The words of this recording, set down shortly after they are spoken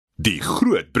Die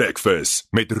Groot Breakfast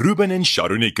met Ruben en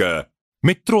Sharonike.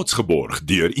 Met trots geborg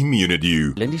deur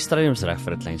Immunity. Lindie Strydom is reg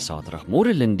vir 'n klein Saterdag.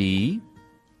 Môre Lindie.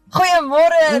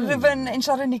 Goeiemôre Ruben en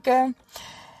Sharonike.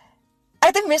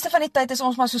 Ek dink meeste van die tyd is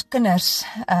ons maar soos kinders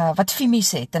wat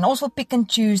fimies het en ons wil pick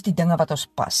and choose die dinge wat ons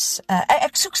pas.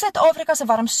 Ek soek Suid-Afrika se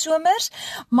warm somers,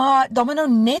 maar daar moet nou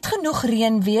net genoeg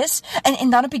reën wees en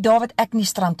dan op die dae wat ek nie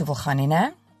strand toe wil gaan nie,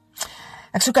 né?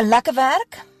 Ek soek 'n lekker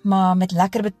werk, maar met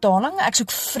lekker betaling. Ek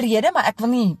soek vrede, maar ek wil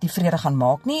nie die vrede gaan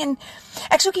maak nie. En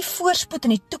ek soek die voorspoed in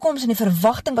die toekoms en die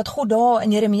verwagting wat God daar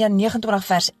in Jeremia 29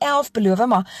 vers 11 beloof,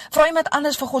 maar vra iemand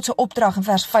anders vir God se opdrag in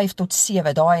vers 5 tot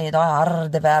 7, daai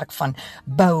harde werk van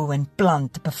bou en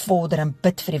plant, bevorder en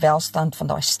bid vir die welstand van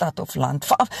daai stad of land.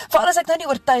 Veral as ek nou nie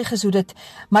oortuig is hoe dit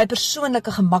my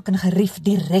persoonlike gemak en gerief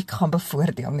direk gaan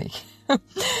bevoordeel nie.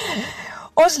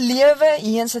 Ons lewe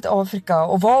hier in Suid-Afrika,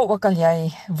 of waar ook al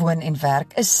jy woon en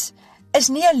werk, is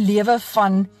nie 'n lewe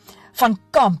van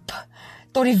kamp,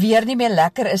 tot die weer nie meer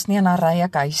lekker is nie en dan ry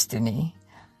ek huis toe nie.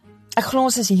 Ek glo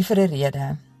ons is hier vir 'n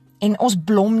rede, en ons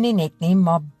blom nie net nie,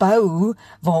 maar bou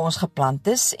waar ons geplant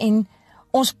is, en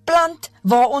ons plant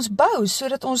waar ons bou,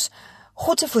 sodat ons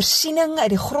God se voorsiening uit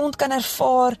die grond kan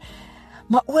ervaar,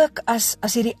 maar ook as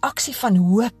die reaksie van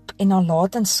hoop en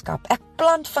nalatenskap. Ek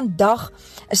plant vandag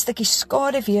 'n stukkie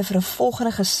skaduwee vir 'n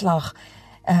volgende geslag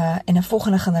en 'n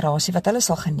volgende generasie wat hulle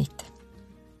sal geniet.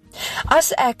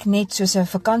 As ek net soos 'n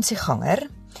vakansieganger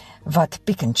wat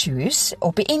pick and choose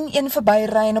op die N1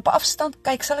 verbyry en op afstand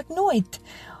kyk, sal ek nooit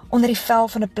onder die vel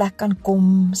van 'n plek kan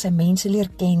kom, sy mense leer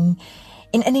ken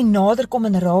en in die naderkom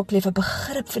en raakleef 'n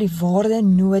begrip vir die waarde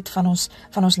en nood van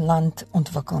ons land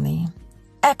ontwikkel nie.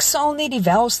 Ek sal nie die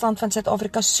welstand van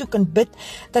Suid-Afrika soek en bid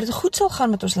dat dit goed sal gaan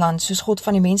met ons land, soos God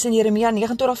van die mense in Jeremia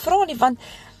 29 vra nie, want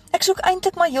ek soek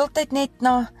eintlik maar heeltyd net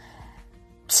na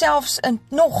selfs 'n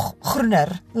nog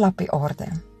groener lappie aarde.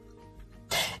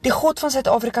 Die God van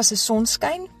Suid-Afrika se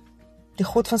sonskyn, die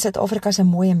God van Suid-Afrika se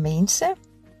mooie mense,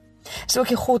 is ook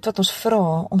die God wat ons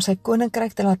vra om sy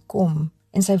koninkryk te laat kom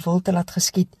en sy wil te laat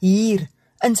geskied hier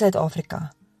in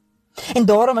Suid-Afrika. En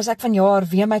daarom as ek vanjaar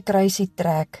weer my kruisie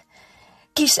trek,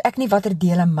 kies ek nie watter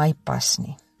dele my pas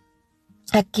nie.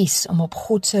 Ek kies om op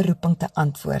God se roeping te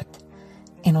antwoord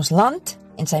en ons land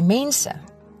en sy mense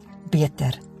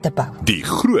beter te bou. Die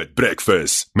Groot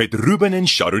Breakfast met Ruben en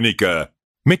Sharonike.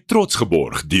 Met trots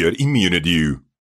geborg deur Immunity.